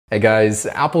Hey guys,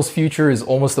 Apple's future is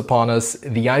almost upon us.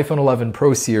 The iPhone 11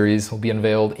 Pro series will be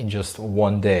unveiled in just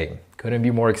one day. Couldn't be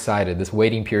more excited. This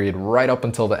waiting period right up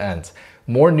until the end.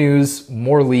 More news,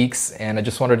 more leaks, and I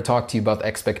just wanted to talk to you about the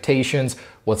expectations,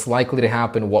 what's likely to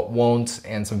happen, what won't,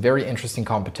 and some very interesting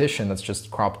competition that's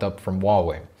just cropped up from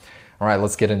Huawei. All right,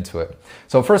 let's get into it.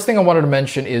 So first thing I wanted to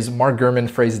mention is Mark Gurman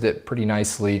phrased it pretty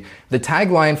nicely. The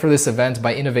tagline for this event,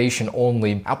 by innovation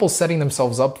only, Apple's setting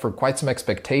themselves up for quite some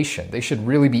expectation. They should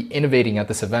really be innovating at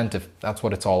this event if that's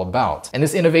what it's all about. And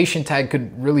this innovation tag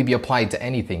could really be applied to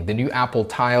anything. The new Apple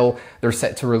Tile they're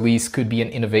set to release could be an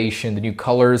innovation. The new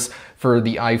colors for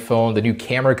the iPhone, the new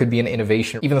camera could be an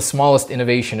innovation. Even the smallest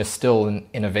innovation is still an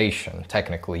innovation,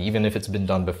 technically, even if it's been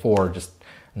done before, just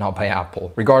not by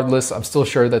Apple. Regardless, I'm still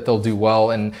sure that they'll do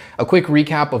well. And a quick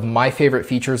recap of my favorite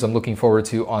features I'm looking forward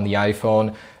to on the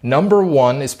iPhone. Number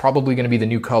one is probably going to be the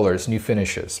new colors, new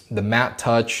finishes, the matte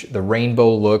touch, the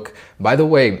rainbow look. By the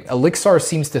way, Elixir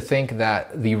seems to think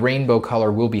that the rainbow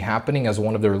color will be happening, as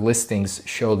one of their listings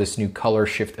show this new color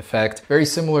shift effect. Very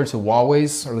similar to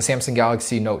Huawei's or the Samsung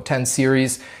Galaxy Note 10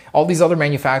 series. All these other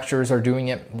manufacturers are doing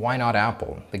it. Why not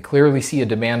Apple? They clearly see a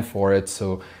demand for it,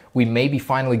 so we may be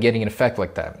finally getting an effect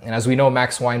like that. And as we know,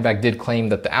 Max Weinbach did claim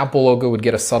that the Apple logo would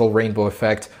get a subtle rainbow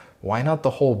effect. Why not the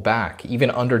whole back,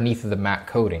 even underneath the matte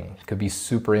coating? It could be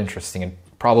super interesting and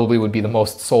probably would be the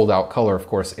most sold out color, of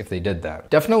course, if they did that.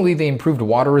 Definitely the improved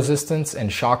water resistance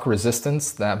and shock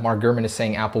resistance that Mark Gurman is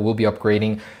saying Apple will be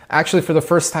upgrading. Actually, for the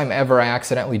first time ever, I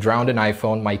accidentally drowned an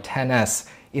iPhone, my XS,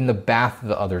 in the bath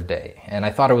the other day, and I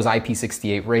thought it was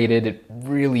IP68 rated. It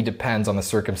really depends on the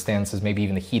circumstances, maybe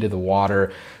even the heat of the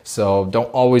water, so don't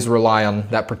always rely on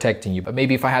that protecting you. But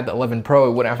maybe if I had the 11 Pro,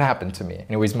 it wouldn't have happened to me.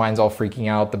 Anyways, mine's all freaking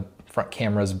out, the front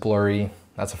camera's blurry.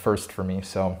 That's a first for me,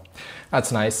 so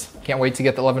that's nice. Can't wait to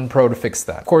get the 11 Pro to fix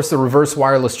that. Of course, the reverse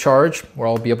wireless charge, where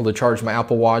I'll be able to charge my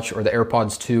Apple Watch or the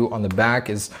AirPods 2 on the back,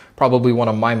 is probably one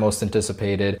of my most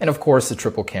anticipated. And of course, the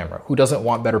triple camera. Who doesn't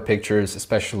want better pictures,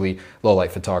 especially low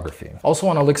light photography? Also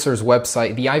on Elixir's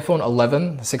website, the iPhone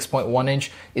 11, the 6.1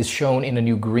 inch, is shown in a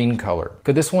new green color.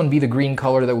 Could this one be the green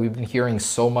color that we've been hearing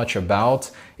so much about?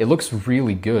 It looks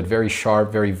really good, very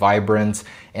sharp, very vibrant,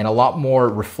 and a lot more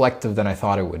reflective than I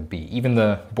thought it would be. Even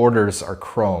the borders are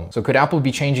chrome. So could Apple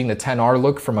be changing the XR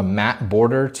look from a matte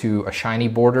border to a shiny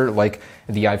border like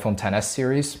the iPhone XS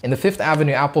series? In the Fifth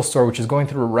Avenue Apple Store, which is going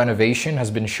through a renovation, has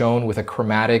been shown with a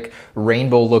chromatic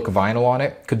rainbow look vinyl on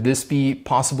it. Could this be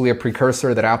possibly a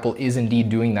precursor that Apple is indeed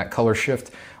doing that color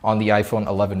shift on the iPhone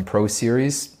 11 Pro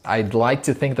series? I'd like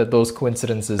to think that those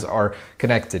coincidences are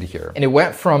connected here. And it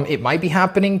went from it might be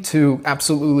happening to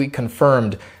absolutely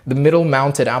confirmed. The middle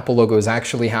mounted Apple logo is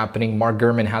actually happening. Mark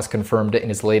Gurman has confirmed it in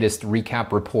his latest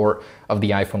recap report of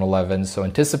the iPhone 11. So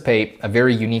anticipate a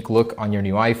very unique look on your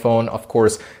new iPhone. Of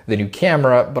course, the new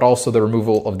camera, but also the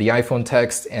removal of the iPhone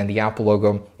text and the Apple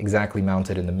logo exactly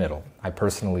mounted in the middle. I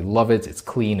personally love it. It's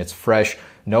clean, it's fresh.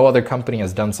 No other company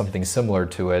has done something similar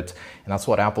to it, and that's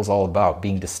what Apple's all about,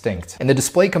 being distinct. And the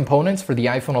display components for the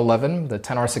iPhone 11, the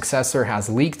XR successor, has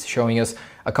leaked, showing us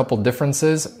a couple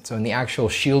differences. So in the actual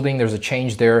shielding, there's a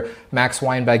change there. Max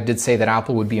Weinbach did say that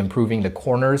Apple would be improving the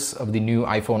corners of the new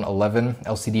iPhone 11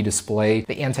 LCD display.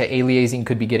 The anti-aliasing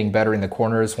could be getting better in the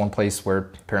corners, one place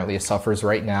where apparently it suffers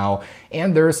right now.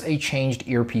 And there's a changed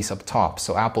earpiece up top.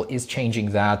 So Apple is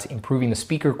changing that, improving the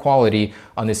speaker quality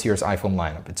on this year's iPhone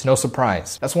lineup. It's no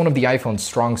surprise. That's one of the iPhone's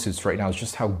strong suits right now, is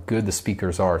just how good the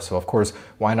speakers are. So of course,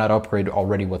 why not upgrade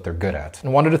already what they're good at? And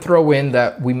I wanted to throw in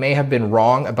that we may have been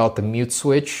wrong about the mute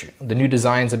switch. The new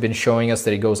designs have been showing us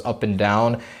that it goes up and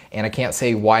down, and I can't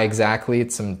say why exactly.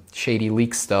 It's some shady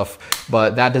leak stuff,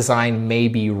 but that design may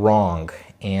be wrong,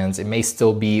 and it may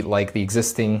still be like the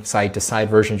existing side-to-side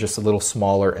version, just a little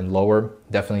smaller and lower.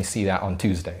 Definitely see that on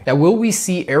Tuesday. Now, will we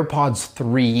see AirPods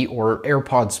 3 or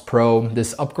AirPods Pro,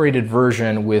 this upgraded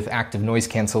version with active noise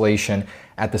cancellation,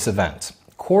 at this event?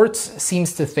 Quartz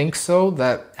seems to think so,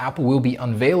 that Apple will be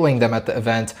unveiling them at the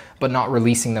event, but not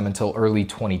releasing them until early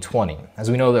 2020. As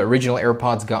we know, the original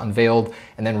AirPods got unveiled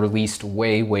and then released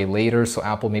way later, so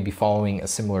Apple may be following a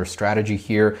similar strategy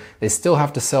here. They still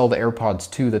have to sell the AirPods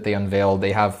 2 that they unveiled.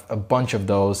 They have a bunch of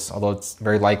those, although it's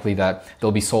very likely that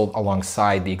they'll be sold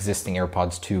alongside the existing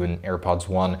AirPods 2 and AirPods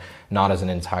 1, not as an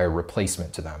entire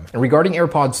replacement to them. And regarding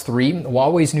AirPods 3,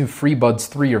 Huawei's new FreeBuds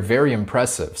 3 are very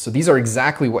impressive. So these are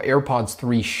exactly what AirPods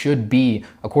 3 should be,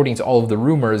 according to all of the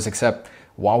rumors, except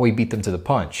Huawei beat them to the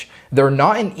punch. They're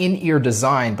not an in-ear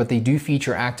design, but they do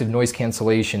feature active noise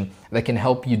cancellation that can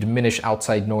help you diminish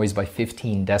outside noise by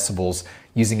 15 decibels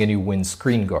using a new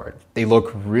windscreen guard. They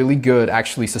look really good,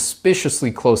 actually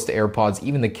suspiciously close to AirPods,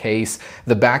 even the case,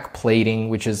 the back plating,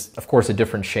 which is of course a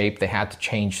different shape. They had to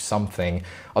change something.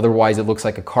 Otherwise it looks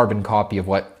like a carbon copy of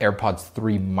what AirPods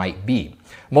 3 might be.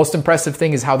 Most impressive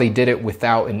thing is how they did it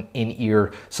without an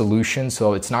in-ear solution.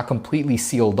 So it's not completely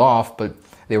sealed off, but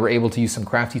they were able to use some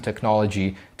crafty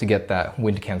technology to get that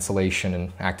wind cancellation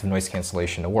and active noise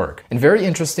cancellation to work. And very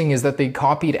interesting is that they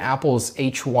copied Apple's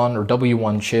H1 or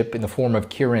W1 chip in the form of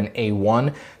Kirin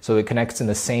A1, so it connects in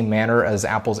the same manner as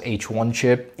Apple's H1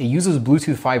 chip. It uses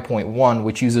Bluetooth 5.1,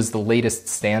 which uses the latest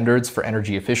standards for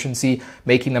energy efficiency,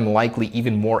 making them likely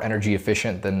even more energy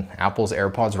efficient than Apple's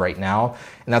AirPods right now.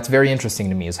 And that's very interesting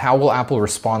to me, is how will Apple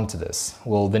respond to this?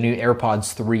 Will the new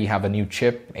AirPods 3 have a new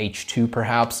chip, H2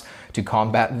 perhaps, to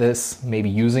combat this, maybe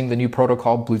using the new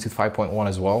protocol, Bluetooth 5.1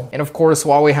 as well? And of course,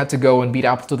 Huawei had to go and beat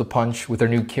Apple to the punch with their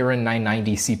new Kirin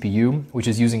 990 CPU, which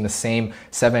is using the same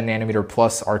 7nm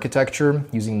plus architecture,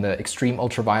 using the extreme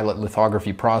ultraviolet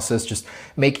lithography process, just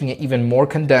making it even more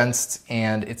condensed,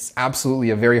 and it's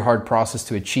absolutely a very hard process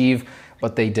to achieve,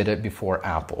 but they did it before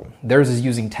Apple. Theirs is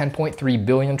using 10.3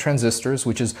 billion transistors,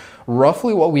 which is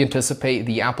roughly what we anticipate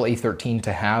the Apple A13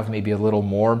 to have, maybe a little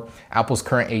more. Apple's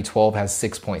current A12 has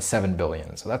 6.7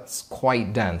 billion, so that's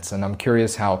quite dense, and I'm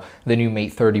curious how the new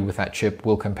Mate 30 with that chip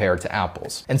will compare to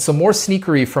Apple's. And some more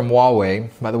sneakery from Huawei.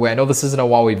 By the way, I know this isn't a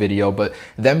Huawei video, but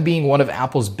them being one of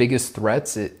Apple's biggest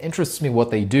threats, it interests me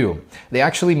what they do. They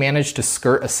actually managed to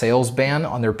skirt a sales ban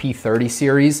on their P30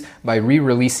 series by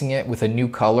re-releasing it with a new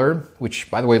color, which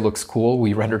by the way looks cool.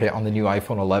 We rendered it on the new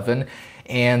iPhone 11,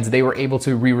 and they were able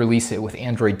to re-release it with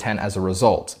Android 10 as a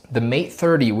result. The Mate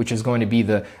 30, which is going to be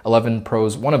the 11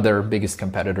 Pro's, one of their biggest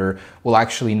competitor, will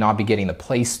actually not be getting the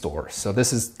Play Store. So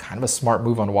this is kind of a smart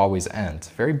move on Huawei's end.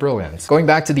 Very brilliant. Going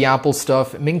back to the Apple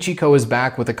stuff, Ming-Chi Kuo is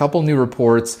back with a couple new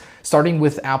reports, starting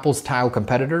with Apple's Tile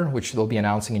competitor, which they'll be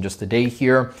announcing in just a day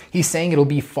here. He's saying it'll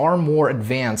be far more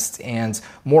advanced and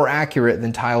more accurate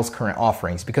than Tile's current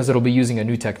offerings because it'll be using a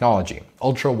new technology,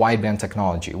 ultra wideband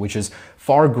technology, which is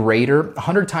far greater,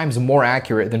 100 times more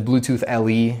accurate than Bluetooth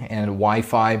LE and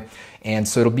Wi-Fi. And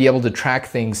so it'll be able to track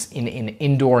things in an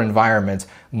indoor environment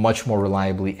much more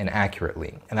reliably and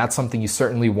accurately. And that's something you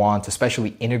certainly want,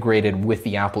 especially integrated with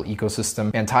the Apple ecosystem.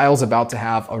 And Tile's about to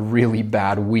have a really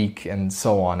bad week and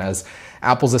so on, as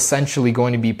Apple's essentially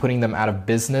going to be putting them out of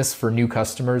business for new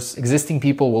customers. Existing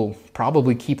people will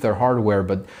probably keep their hardware,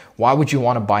 but why would you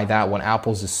want to buy that when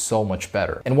Apple's is so much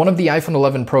better? And one of the iPhone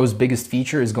 11 Pro's biggest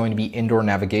feature is going to be indoor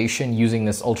navigation using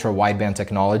this ultra wideband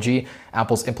technology.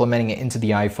 Apple's implementing it into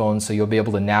the iPhone, so you'll be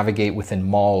able to navigate within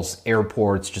malls,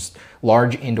 airports, just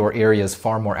large indoor areas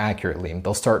far more accurately.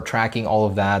 They'll start tracking all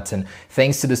of that, and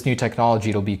thanks to this new technology,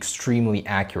 it'll be extremely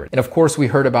accurate. And of course, we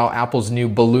heard about Apple's new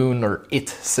balloon, or IT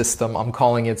system, I'm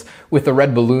calling it, with the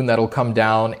red balloon that'll come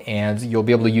down, and you'll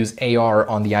be able to use AR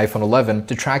on the iPhone 11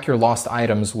 to track your lost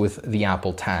items with the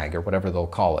Apple tag, or whatever they'll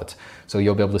call it. So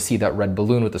you'll be able to see that red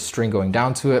balloon with the string going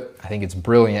down to it. I think it's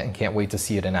brilliant and can't wait to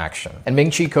see it in action. And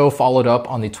Ming-Chi Kuo followed up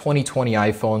on the 2020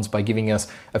 iPhones by giving us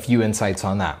a few insights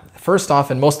on that. First off,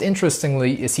 and most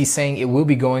interestingly, is he's saying it will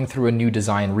be going through a new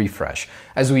design refresh.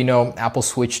 As we know, Apple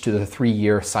switched to the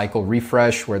 3-year cycle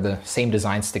refresh, where the same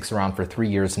design sticks around for 3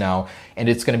 years now, and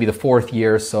it's going to be the 4th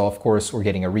year, so of course we're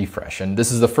getting a refresh. And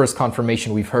this is the first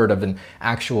confirmation we've heard of an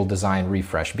actual design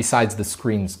refresh, besides the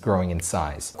screens growing in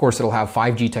size. Of course, it'll have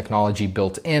 5G technology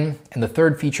built in, and the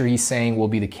third feature he's saying will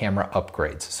be the camera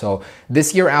upgrades. So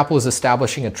this year, Apple is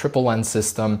establishing a triple lens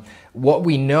system. What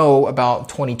we know about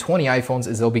 2020 iPhones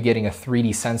is they'll be getting a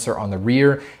 3D sensor on the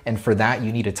rear, and for that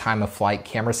you need a time-of-flight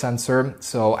camera sensor.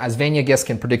 So as Vanya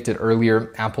Geskin predicted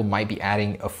earlier, Apple might be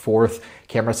adding a 4th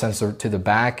camera sensor to the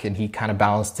back, and he kind of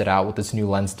balanced it out with this new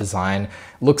lens design.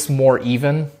 Looks more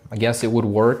even. I guess it would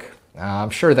work. I'm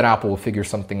sure that Apple will figure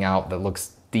something out that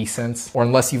looks decent, or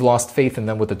unless you've lost faith in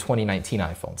them with the 2019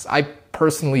 iPhones. I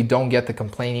personally don't get the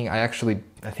complaining. I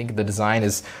think the design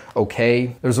is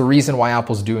okay. There's a reason why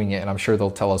Apple's doing it, and I'm sure they'll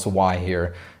tell us why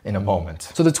here in a moment.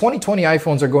 So the 2020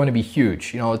 iPhones are going to be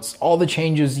huge. You know, it's all the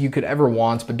changes you could ever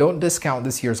want, but don't discount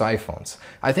this year's iPhones.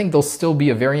 I think they'll still be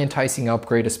a very enticing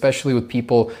upgrade, especially with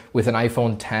people with an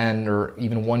iPhone 10 or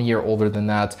even 1 year older than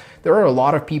that. There are a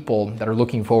lot of people that are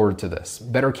looking forward to this.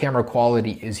 Better camera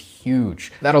quality is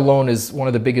huge. That alone is one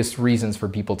of the biggest reasons for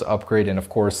people to upgrade, and of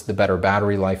course, the better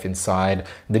battery life inside.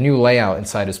 The new layout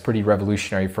inside is pretty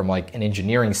revolutionary from like an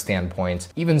engineering standpoint.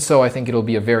 Even so, I think it'll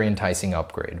be a very enticing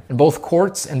upgrade. And both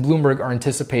Quartz and Bloomberg are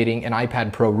anticipating an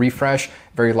iPad Pro refresh.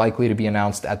 very likely to be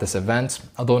announced at this event.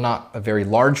 Although not a very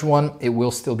large one, it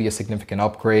will still be a significant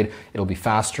upgrade. It'll be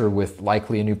faster with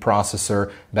likely a new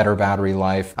processor, better battery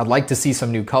life. I'd like to see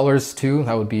some new colors too.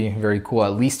 That would be very cool,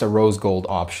 at least a rose gold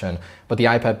option. But the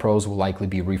iPad Pros will likely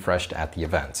be refreshed at the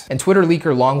event. And Twitter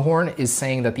leaker Longhorn is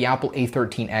saying that the Apple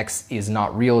A13X is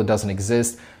not real, it doesn't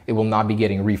exist. It will not be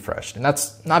getting refreshed. And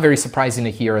that's not very surprising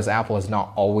to hear, as Apple has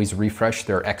not always refreshed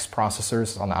their X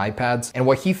processors on the iPads. And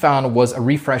what he found was a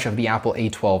refresh of the Apple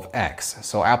A12X.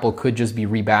 So Apple could just be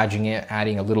rebadging it,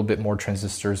 adding a little bit more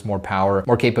transistors, more power,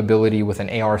 more capability with an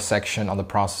AR section on the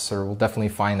processor. We'll definitely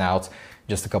find out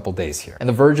just a couple days here. And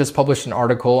The Verge has published an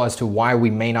article as to why we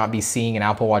may not be seeing an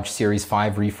Apple Watch Series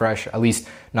 5 refresh, at least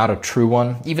not a true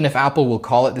one. Even if Apple will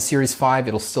call it the Series 5,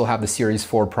 it'll still have the Series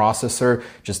 4 processor,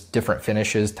 just different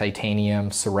finishes,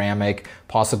 titanium, ceramic,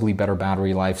 possibly better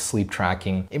battery life, sleep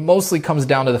tracking. It mostly comes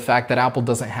down to the fact that Apple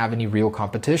doesn't have any real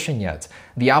competition yet.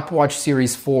 The Apple Watch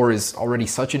Series 4 is already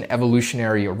such an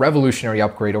revolutionary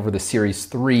upgrade over the Series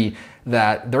 3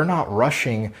 that they're not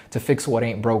rushing to fix what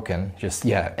ain't broken just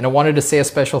yet. And I wanted to say a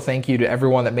special thank you to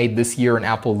everyone that made this year in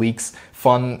Apple Leaks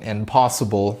fun and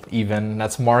possible even.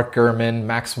 That's Mark Gurman,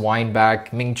 Max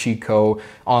Weinbach, Ming Chi Ko,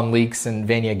 On Leaks, and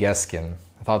Vanya Geskin.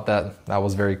 I thought that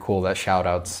was very cool, that shout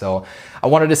out. So I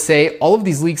wanted to say all of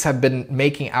these leaks have been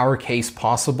making our case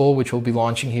possible, which we'll be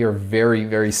launching here very,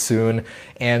 very soon.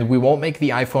 And we won't make the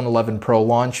iPhone 11 Pro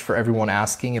launch for everyone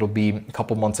asking. It'll be a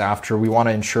couple months after. We want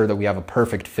to ensure that we have a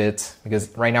perfect fit,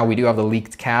 because right now we do have the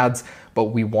leaked CADs, but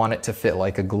we want it to fit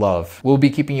like a glove. We'll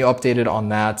be keeping you updated on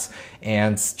that,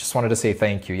 and just wanted to say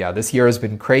thank you. Yeah, this year has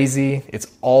been crazy. It's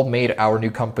all made our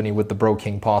new company with the Bro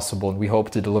King possible, and we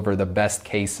hope to deliver the best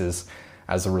cases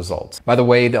as a result. By the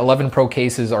way, the 11 Pro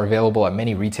cases are available at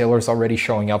many retailers already,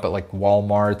 showing up at like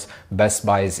Walmart, Best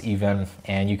Buys even,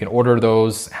 and you can order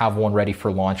those, have one ready for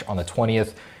launch on the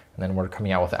 20th, and then we're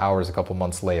coming out with ours a couple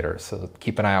months later. So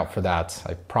keep an eye out for that.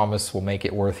 I promise we'll make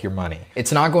it worth your money.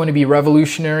 It's not going to be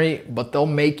revolutionary, but they'll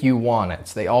make you want it.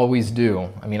 They always do.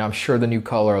 I mean, I'm sure the new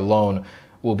color alone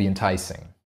will be enticing.